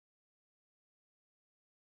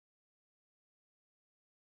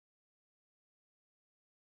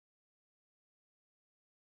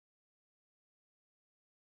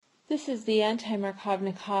This is the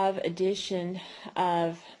anti-Markovnikov addition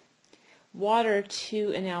of water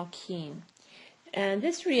to an alkene. And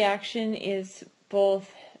this reaction is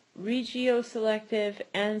both regioselective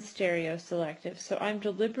and stereoselective. So I'm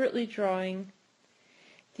deliberately drawing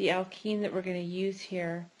the alkene that we're going to use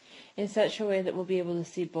here in such a way that we'll be able to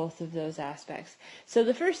see both of those aspects. So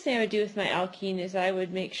the first thing I would do with my alkene is I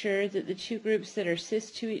would make sure that the two groups that are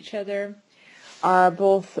cis to each other are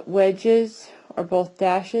both wedges or both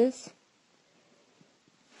dashes.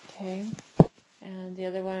 Okay, and the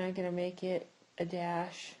other one I'm going to make it a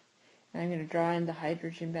dash, and I'm going to draw in the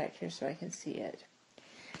hydrogen back here so I can see it.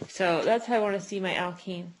 So that's how I want to see my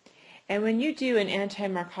alkene. And when you do an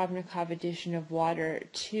anti-Markovnikov addition of water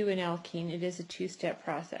to an alkene, it is a two-step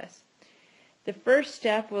process. The first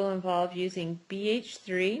step will involve using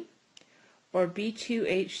BH3 or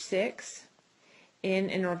B2H6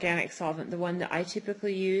 in an organic solvent. The one that I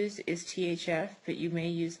typically use is THF, but you may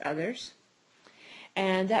use others.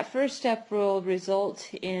 And that first step will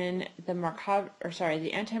result in the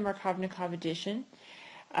anti-Markovnikov addition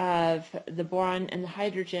of the boron and the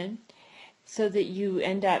hydrogen, so that you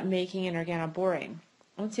end up making an organoborane.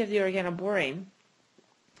 Once you have the organoborane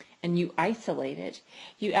and you isolate it,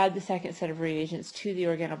 you add the second set of reagents to the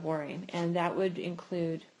organoborane, and that would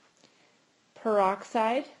include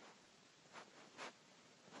peroxide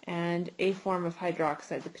and a form of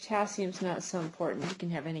hydroxide. The potassium is not so important. You can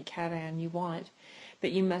have any cation you want,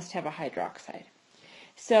 but you must have a hydroxide.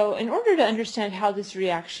 So in order to understand how this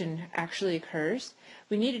reaction actually occurs,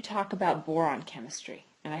 we need to talk about boron chemistry.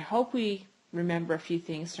 And I hope we remember a few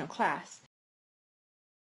things from class.